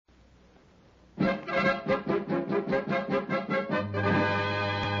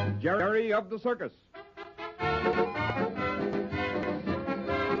Jerry of the Circus.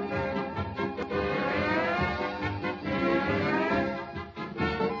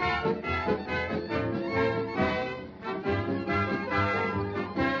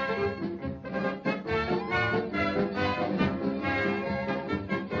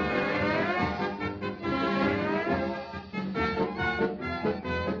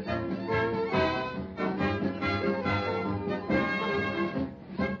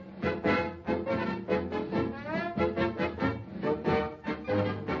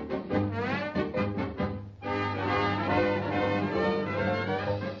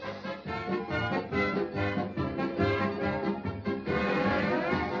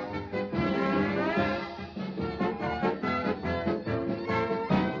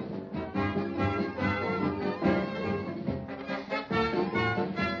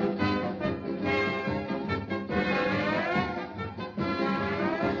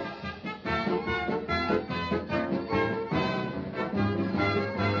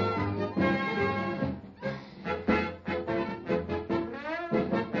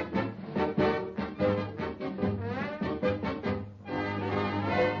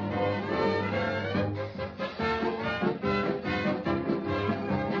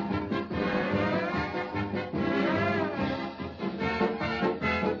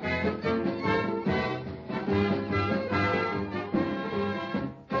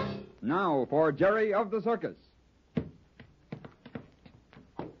 Now for Jerry of the Circus.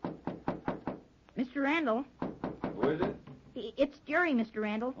 Mr. Randall. Who is it? It's Jerry, Mr.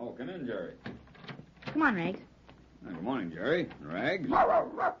 Randall. Oh, come in, Jerry. Come on, Rags. Good morning, Jerry. Rags?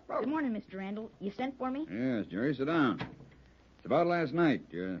 Good morning, Mr. Randall. You sent for me? Yes, Jerry, sit down. It's about last night.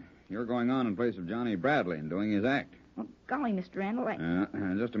 You're going on in place of Johnny Bradley and doing his act. Oh, golly, Mr. Randall,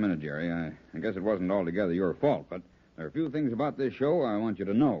 Just a minute, Jerry. I guess it wasn't altogether your fault, but there are a few things about this show I want you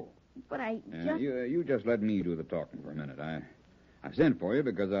to know. But I You just let me do the talking for a minute. I sent for you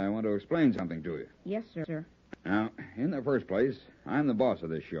because I want to explain something to you. Yes, sir. Now, in the first place, I'm the boss of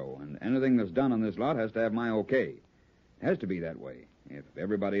this show, and anything that's done on this lot has to have my okay. It has to be that way. If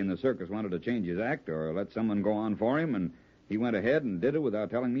everybody in the circus wanted to change his act or let someone go on for him and he went ahead and did it without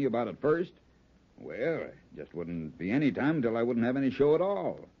telling me about it first, well, it just wouldn't be any time until I wouldn't have any show at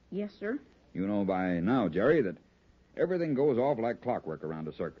all. Yes, sir. You know by now, Jerry, that everything goes off like clockwork around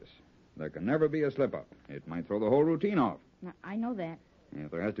a circus. There can never be a slip-up. It might throw the whole routine off. I know that. If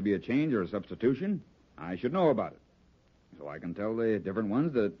there has to be a change or a substitution, I should know about it, so I can tell the different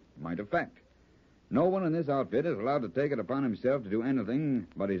ones that it might affect. No one in this outfit is allowed to take it upon himself to do anything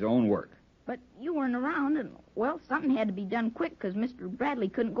but his own work. But you weren't around, and, well, something had to be done quick because Mr. Bradley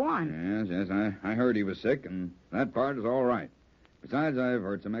couldn't go on. Yes, I heard he was sick, and that part is all right. Besides, I've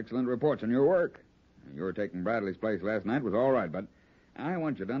heard some excellent reports on your work. Your taking Bradley's place last night was all right, but I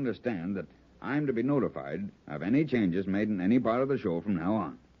want you to understand that I'm to be notified of any changes made in any part of the show from now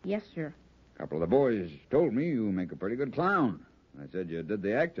on. Yes, sir. A couple of the boys told me you make a pretty good clown. They said you did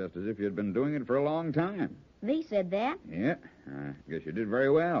the act just as if you'd been doing it for a long time. They said that? Yeah, I guess you did very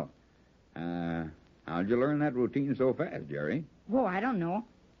well. How'd you learn that routine so fast, Jerry? Oh, I don't know.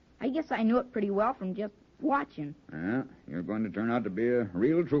 I guess I knew it pretty well from just watching. Yeah, you're going to turn out to be a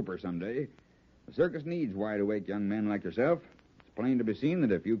real trooper someday. The circus needs wide-awake young men like yourself. It's plain to be seen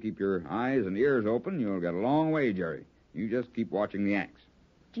that if you keep your eyes and ears open, you'll get a long way, Jerry. You just keep watching the acts.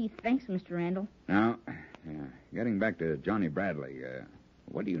 Gee, thanks, Mr. Randall. Now, getting back to Johnny Bradley,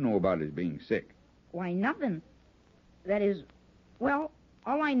 what do you know about his being sick? Why, nothing. That is, well,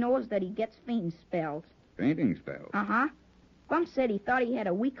 all I know is that he gets fainting spells. Fainting spells? Uh-huh. Bump said he thought he had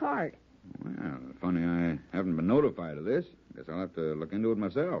a weak heart. Well, funny I haven't been notified of this. Guess I'll have to look into it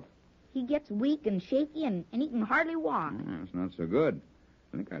myself. He gets weak and shaky, and he can hardly walk. That's not so good.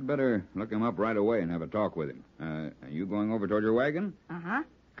 I think I'd better look him up right away and have a talk with him. Are you going over toward your wagon? Uh-huh.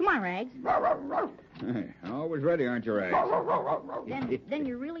 Come on, Rags. Hey, always ready, aren't you, Rags? Then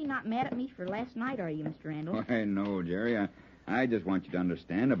you're really not mad at me for last night, are you, Mr. Randall? Why, no, Jerry. I just want you to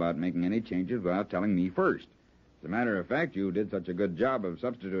understand about making any changes without telling me first. As a matter of fact, you did such a good job of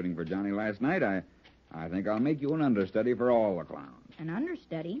substituting for Johnny last night, I think I'll make you an understudy for all the clowns. An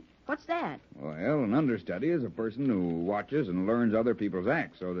understudy? What's that? Well, an understudy is a person who watches and learns other people's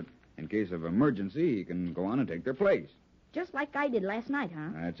acts so that in case of emergency, he can go on and take their place. Just like I did last night,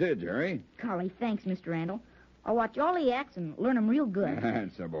 huh? That's it, Jerry. Golly, thanks, Mr. Randall. I'll watch all the acts and learn them real good.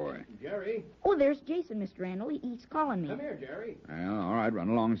 That's the boy. Jerry? Oh, there's Jason, Mr. Randall. He's calling me. Come here, Jerry. Well, all right, run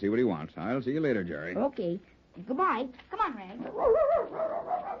along and see what he wants. I'll see you later, Jerry. Okay. Goodbye. Come on, Rags.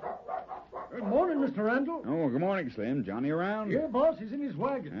 Good morning, Mr. Randall. Oh, good morning, Slim. Johnny around? Yeah, boss. He's in his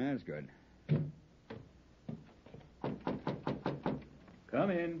wagon. That's good. Come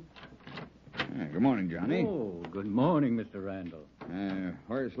in. Good morning, Johnny. Oh, good morning, Mr. Randall.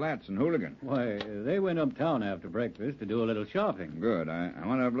 Where's Slats and Hooligan? Why, they went uptown after breakfast to do a little shopping. Good. I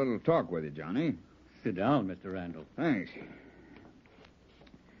want to have a little talk with you, Johnny. Sit down, Mr. Randall. Thanks.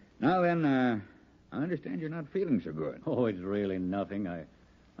 Now then, I understand you're not feeling so good. Oh, it's really nothing.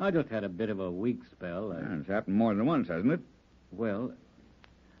 I just had a bit of a weak spell. It's happened more than once, hasn't it? Well,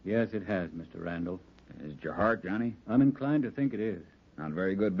 yes, it has, Mr. Randall. Is it your heart, Johnny? I'm inclined to think it is. Not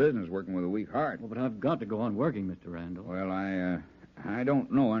very good business working with a weak heart. Well, but I've got to go on working, Mr. Randall. Well, I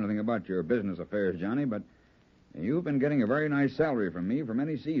don't know anything about your business affairs, Johnny, but you've been getting a very nice salary from me for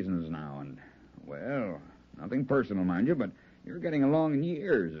many seasons now, and, well, nothing personal, mind you, but you're getting along in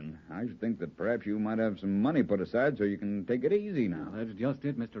years, and I should think that perhaps you might have some money put aside so you can take it easy now. Well, that's just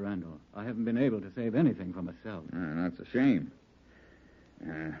it, Mr. Randall. I haven't been able to save anything for myself. That's a shame.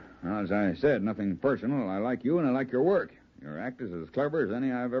 Well, as I said, nothing personal. I like you, and I like your work. Your act is as clever as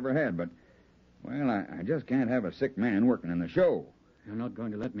any I've ever had, but, well, I just can't have a sick man working in the show. You're not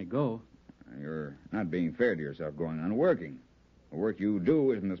going to let me go? You're not being fair to yourself going on working. The work you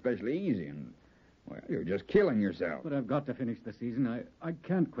do isn't especially easy, and, well, you're just killing yourself. But I've got to finish the season. I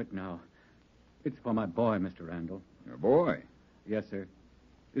can't quit now. It's for my boy, Mr. Randall. Your boy? Yes, sir.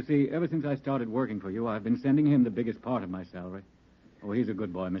 You see, ever since I started working for you, I've been sending him the biggest part of my salary. Oh, he's a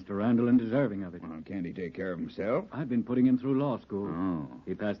good boy, Mr. Randall, and deserving of it. Well, can't he take care of himself? I've been putting him through law school. Oh.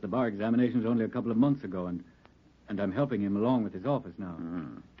 He passed the bar examinations only a couple of months ago, and I'm helping him along with his office now.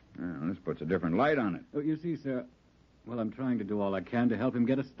 Well, this puts a different light on it. Oh, you see, sir, well, I'm trying to do all I can to help him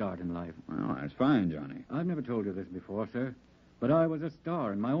get a start in life. Well, that's fine, Johnny. I've never told you this before, sir, but I was a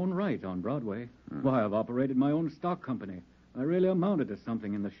star in my own right on Broadway. Why, I've operated my own stock company. I really amounted to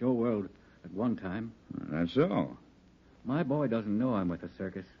something in the show world at one time. That's so. My boy doesn't know I'm with the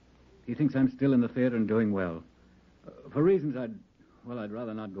circus. He thinks I'm still in the theater and doing well. For reasons I'd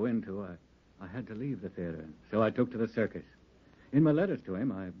rather not go into, I had to leave the theater, so I took to the circus. In my letters to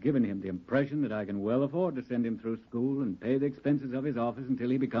him, I've given him the impression that I can well afford to send him through school and pay the expenses of his office until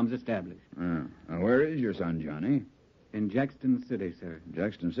he becomes established. Where is your son, Johnny? In Jackson City, sir.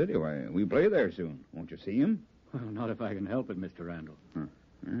 Jackson City? Why, we play there soon. Won't you see him? Well, not if I can help it, Mr. Randall.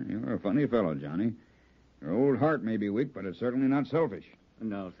 You're a funny fellow, Johnny. Your old heart may be weak, but it's certainly not selfish.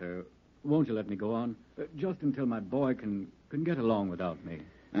 No, sir. Won't you let me go on? Just until my boy can get along without me.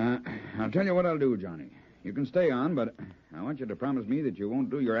 I'll tell you what I'll do, Johnny. You can stay on, but I want you to promise me that you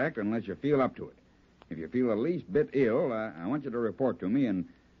won't do your act unless you feel up to it. If you feel the least bit ill, I want you to report to me, and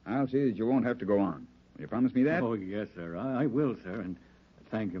I'll see that you won't have to go on. Will you promise me that? Oh, yes, sir. I will, sir, and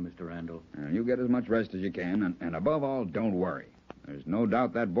thank you, Mr. Randall. You get as much rest as you can, and above all, don't worry. There's no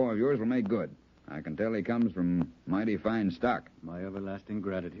doubt that boy of yours will make good. I can tell he comes from mighty fine stock. My everlasting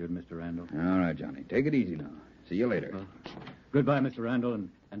gratitude, Mr. Randall. All right, Johnny. Take it easy now. See you later. Well, goodbye, Mr. Randall,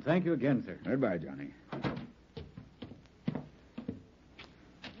 and thank you again, sir. Goodbye, Johnny.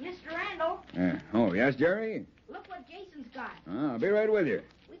 Mr. Randall, Oh, yes, Jerry? look what Jason's got. I'll be right with you.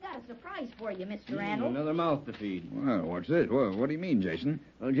 We got a surprise for you, Mr. Randall. Another mouth to feed. Well, what's this? What do you mean, Jason?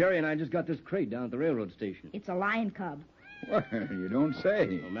 Well, Jerry and I just got this crate down at the railroad station. It's a lion cub. Well, you don't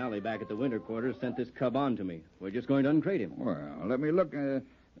say. O'Malley back at the winter quarters sent this cub on to me. We're just going to uncrate him. Well, let me look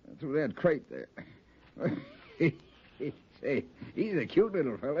through that crate there. Say, he's a cute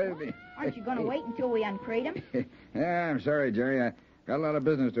little fella, isn't he? Aren't you going to wait until we uncrate him? Yeah, I'm sorry, Jerry. I got a lot of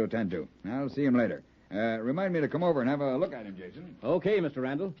business to attend to. I'll see him later. Remind me to come over and have a look at him, Jason. Okay, Mr.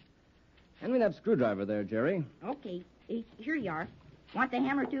 Randall. Hand me that screwdriver there, Jerry. Okay, here you are. Want the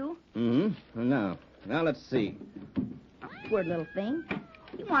hammer, too? Mm-hmm. Now let's see. Poor little thing.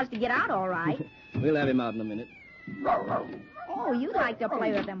 He wants to get out all right. We'll have him out in a minute. Oh, you like to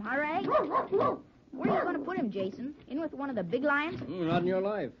play with him, huh, Rag? Where are you going to put him, Jason? In with one of the big lions? Not in your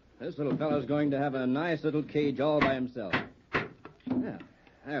life. This little fellow's going to have a nice little cage all by himself. Yeah,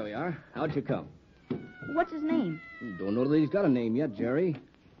 there we are. Out you come. What's his name? Don't know that he's got a name yet, Jerry.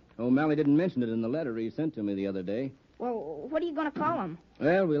 O'Malley didn't mention it in the letter he sent to me the other day. Well, what are you going to call him?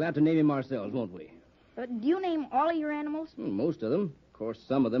 Well, we'll have to name him ourselves, won't we? Do you name all of your animals? Most of them. Of course,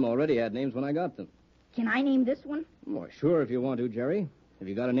 some of them already had names when I got them. Can I name this one? Well, sure, if you want to, Jerry. Have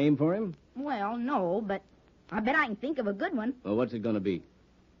you got a name for him? Well, no, but I bet I can think of a good one. Well, what's it going to be?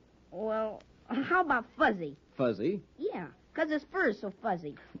 Well, how about Fuzzy? Fuzzy? Yeah, 'cause his fur's so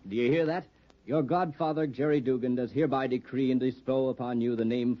fuzzy. Do you hear that? Your godfather, Jerry Dugan, does hereby decree and bestow upon you the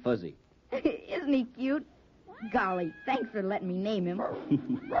name Fuzzy. Isn't he cute? Golly, thanks for letting me name him.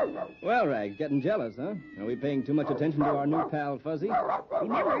 Well, Rags, getting jealous, huh? Are we paying too much attention to our new pal, Fuzzy?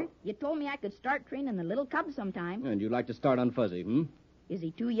 Remember, you told me I could start training the little cub sometime. And you'd like to start on Fuzzy, hmm? Is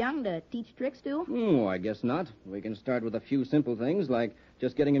he too young to teach tricks to? Oh, I guess not. We can start with a few simple things, like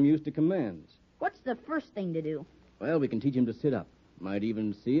just getting him used to commands. What's the first thing to do? Well, we can teach him to sit up. Might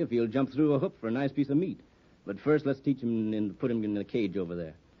even see if he'll jump through a hoop for a nice piece of meat. But first, let's teach him and put him in the cage over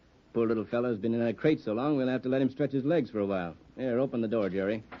there. Poor little fellow's been in that crate so long, we'll have to let him stretch his legs for a while. Here, open the door,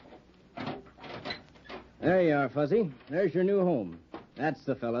 Jerry. There you are, Fuzzy. There's your new home. That's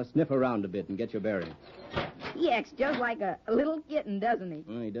the fella. Sniff around a bit and get your bearings. He acts just like a little kitten, doesn't he?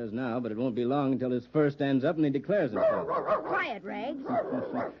 Well, he does now, but it won't be long until his fur stands up and he declares himself. Quiet, Rags.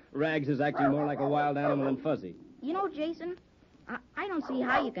 Rags is acting more like a wild animal than Fuzzy. You know, Jason, I don't see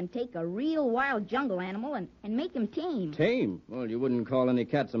how you can take a real wild jungle animal and make him tame. Tame? Well, you wouldn't call any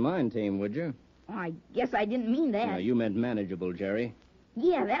cats of mine tame, would you? Oh, I guess I didn't mean that. No, you meant manageable, Jerry.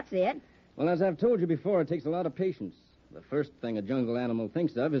 Yeah, that's it. Well, as I've told you before, it takes a lot of patience. The first thing a jungle animal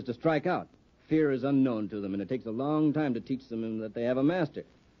thinks of is to strike out. Fear is unknown to them, and it takes a long time to teach them that they have a master.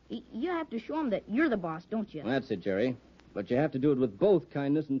 You have to show them that you're the boss, don't you? That's it, Jerry. But you have to do it with both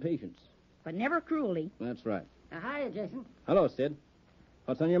kindness and patience. But never cruelty. That's right. Hiya, Jason. Hello, Sid.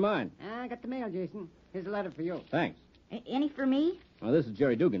 What's on your mind? I got the mail, Jason. Here's a letter for you. Thanks. Any for me? Well, this is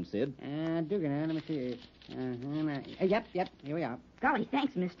Jerry Dugan, Sid. Dugan, let me see. Yep, here we are. Golly,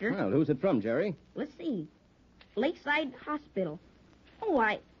 thanks, mister. Well, who's it from, Jerry? Let's see. Lakeside Hospital. Oh,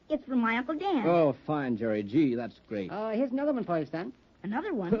 it's from my Uncle Dan. Oh, fine, Jerry. Gee, that's great. Here's another one for you, son.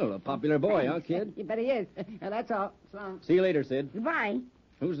 Another one? Well, a popular boy, huh, kid? You bet he is. That's all. So long. See you later, Sid. Goodbye.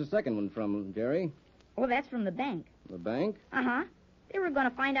 Who's the second one from, Jerry? Oh, that's from the bank. The bank? Uh-huh. They were going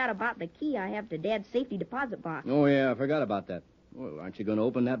to find out about the key I have to Dad's safety deposit box. Oh, yeah, I forgot about that. Well, aren't you going to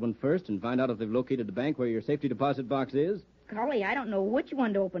open that one first and find out if they've located the bank where your safety deposit box is? Golly, I don't know which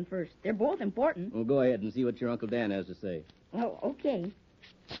one to open first. They're both important. Well, go ahead and see what your Uncle Dan has to say. Oh, okay.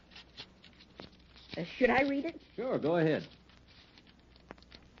 Should I read it? Sure, go ahead.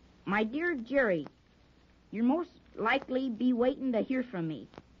 My dear Jerry, you'll most likely be waiting to hear from me.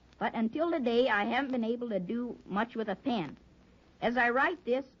 But until today, I haven't been able to do much with a pen. As I write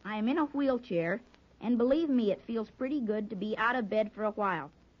this, I am in a wheelchair, and believe me, it feels pretty good to be out of bed for a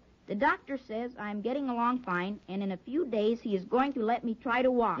while. The doctor says I'm getting along fine, and in a few days he is going to let me try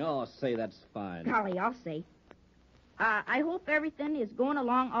to walk. Oh, say that's fine. Golly, I'll say. I hope everything is going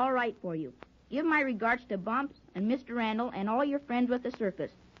along all right for you. Give my regards to Bumps and Mr. Randall and all your friends with the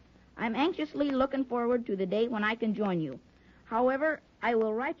circus. I'm anxiously looking forward to the day when I can join you. However, I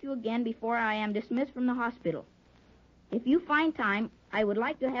will write you again before I am dismissed from the hospital. If you find time, I would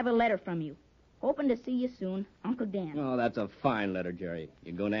like to have a letter from you. Hoping to see you soon, Uncle Dan. Oh, that's a fine letter, Jerry.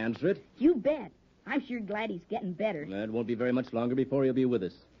 You going to answer it? You bet. I'm sure glad he's getting better. It won't be very much longer before he'll be with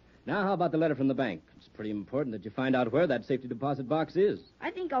us. Now, how about the letter from the bank? It's pretty important that you find out where that safety deposit box is. I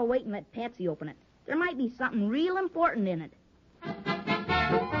think I'll wait and let Patsy open it. There might be something real important in it.